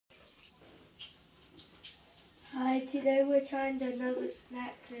Hi, today we're trying another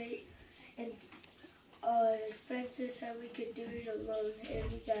snack crate, and Spencer said we could do it alone, and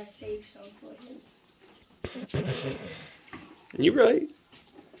we gotta save some for him. You're right.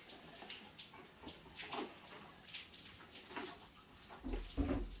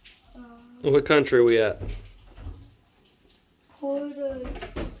 What country are we at? Portugal.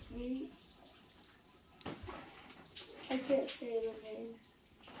 I can't say the name.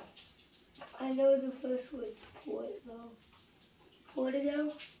 I know the first word's port, though.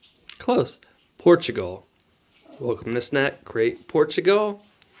 Portugal? Close. Portugal. Welcome to Snack Crate Portugal.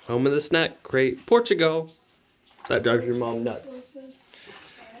 Home of the Snack Crate Portugal. That drives your mom nuts.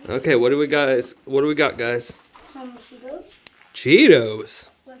 Okay, what do we got, guys? Some Cheetos. Cheetos.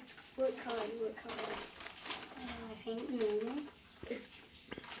 What kind? I think normal.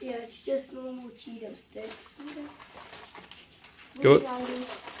 It's just normal Cheeto sticks. Go.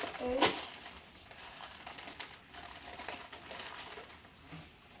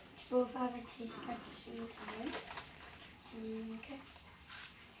 Both have a taste at the same time. Okay.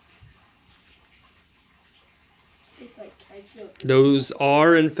 Tastes like ketchup. Those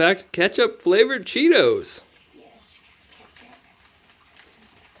are, in fact, ketchup flavored Cheetos. Yes,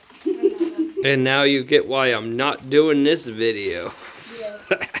 ketchup. And now you get why I'm not doing this video. Yeah.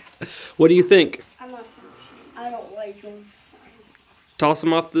 What do you think? I'm not finishing. I don't like them. Toss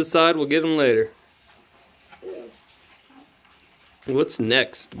them off to the side. We'll get them later. Yeah. What's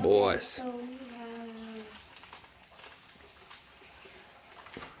next, boys? So we have...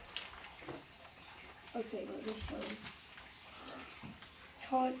 Okay, let me show you.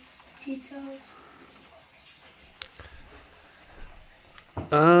 Tortitas.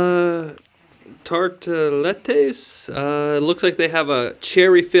 Tartalettes. It looks like they have a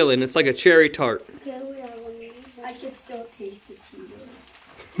cherry filling. It's like a cherry tart. Okay, we have one of these. I can still taste the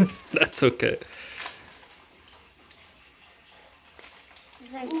Cheetos. That's okay.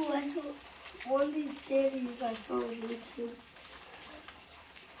 Ooh, I saw one of these candies I saw on YouTube.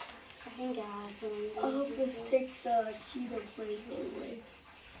 I think I have one. I hope this takes the Cheeto flavor away.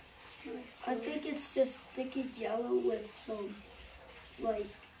 I think it's just sticky jello with some, like,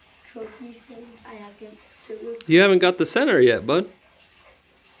 cookies and I have to sugar. You haven't got the center yet, bud.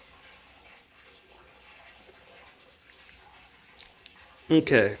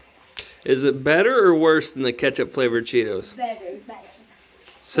 Okay. Is it better or worse than the ketchup flavored Cheetos? Better.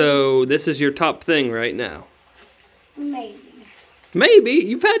 So this is your top thing right now. Maybe. Maybe?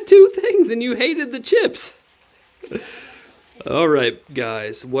 You've had two things and you hated the chips. All right,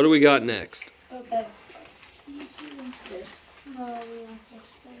 guys. What do we got next? Okay. Let's see here. No, we have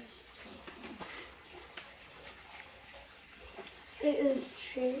this first. It is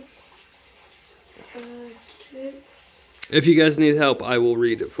chips. If you guys need help, I will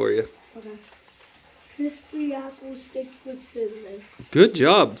read it for you. Okay. Crispy apple sticks with cinnamon. Good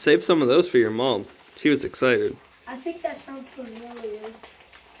job. Save some of those for your mom. She was excited. I think that sounds familiar.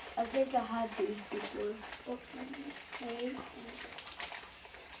 I think I had these before. Okay.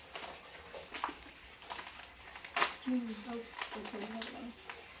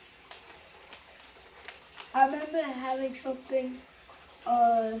 I remember having something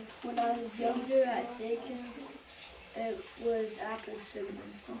when I was younger at daycare. It was apple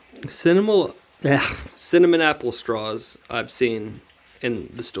cinnamon something. Cinnamon apple straws I've seen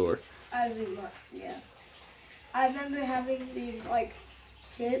in the store. Yeah. I remember having these like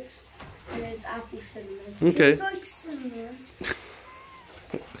chips and it's apple cinnamon. Okay. It's like cinnamon.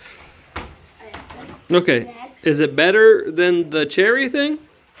 Okay. Next. Is it better than the cherry thing?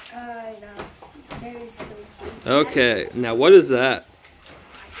 No. Cherry's still good. Okay. Now what is that?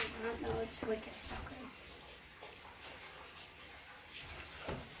 I do not know. It's wicked sucker.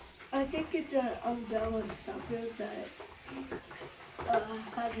 I think it's an umbrella sucker that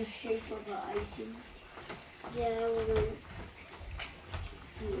has the shape of an icing. Yeah, we're gonna...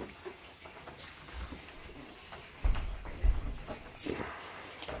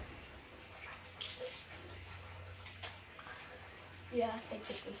 Yeah, I think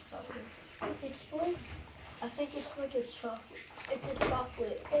it's a sucker. It's like, I think it's like a chocolate. It's a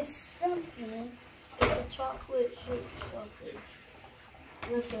chocolate. It's something. It's a chocolate shaped sucker.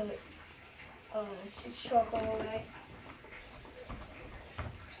 With a, it's chocolate, right?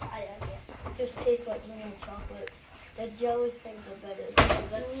 It just tastes like normal chocolate. The jelly things are better.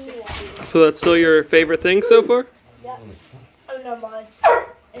 So that's still your favorite thing so far? Yeah. Oh, no, mine.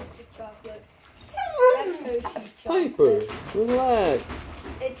 It's the chocolate. That's Hershey chocolate. Piper, relax.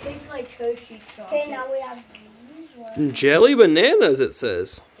 It tastes like Hershey chocolate. Okay, now we have these ones. Jelly bananas, it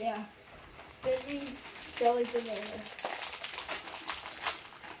says. Yeah. Fizzy jelly bananas.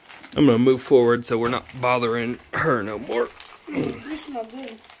 I'm gonna move forward so we're not bothering her no more. This smell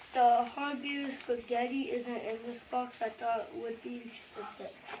good. The hard-beer spaghetti isn't in this box. I thought it would be.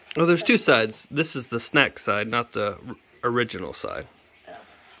 Oh, there's two sides. This is the snack side, not the original side. Yeah.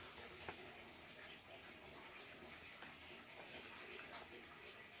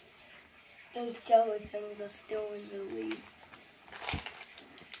 Those jelly things are still in the leaf.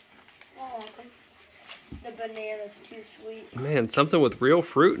 Oh, the banana's too sweet. Man, something with real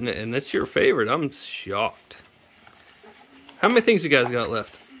fruit in it, and it's your favorite. I'm shocked. How many things you guys got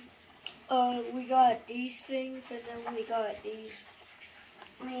left? We got these things, and then we got these.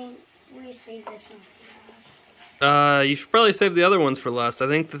 I mean, we saved this one. You should probably save the other ones for last. I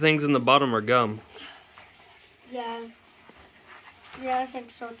think the things in the bottom are gum. Yeah. Yeah, I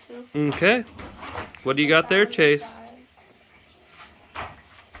think so too. Okay. What do you got there, Chase?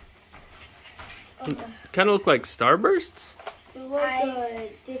 Okay. Kind of look like Starbursts. They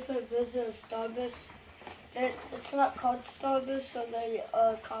look different version of Starburst. It's not called Starburst, so they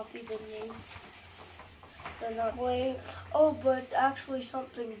copied the name. They're not blue. Oh, but it's actually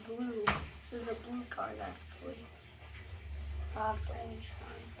something blue. There's a blue kind actually. I have the orange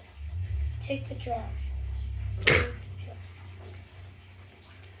kind. Take the trash.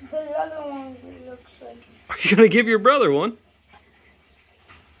 The other one looks like. Are you gonna give your brother one?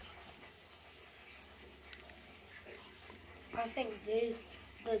 I think the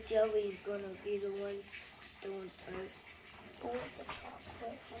jelly is gonna be the ones still in first. Or the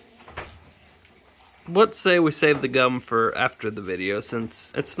chocolate. What say we save the gum for after the video,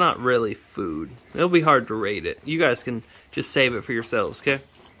 since it's not really food. It'll be hard to rate it. You guys can just save it for yourselves, okay?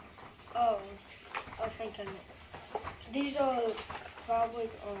 Oh, I think I know. These are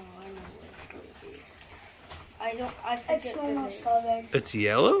probably. Oh, I know what it's gonna be. I think it's almost strawberry. It's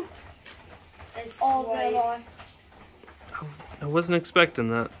yellow? It's all white. I wasn't expecting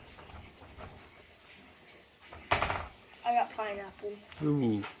that. I got pineapple.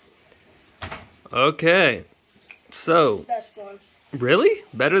 Ooh. Okay. So. Best one. Really?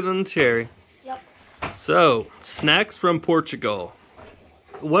 Better than the cherry? Yep. So, snacks from Portugal.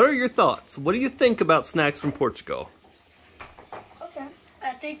 What are your thoughts? What do you think about snacks from Portugal? Okay.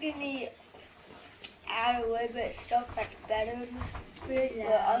 I think you need to add a little bit of stuff that's better than this. Yeah.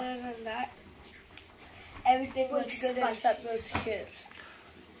 But other than that, everything looks good except those chips.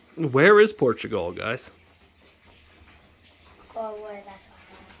 Where is Portugal, guys? Far away, that's all.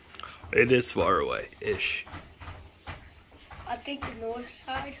 It is far away-ish. I think the north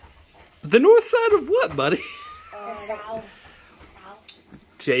side. The north side of what, buddy? The south.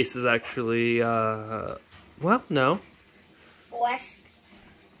 Chase is actually, well, no. West.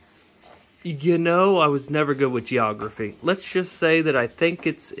 You know, I was never good with geography. Let's just say that I think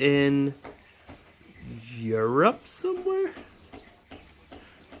it's in Europe somewhere?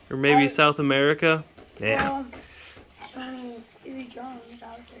 Or maybe South America? Yeah.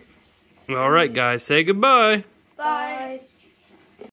 All right, guys, say goodbye. Bye.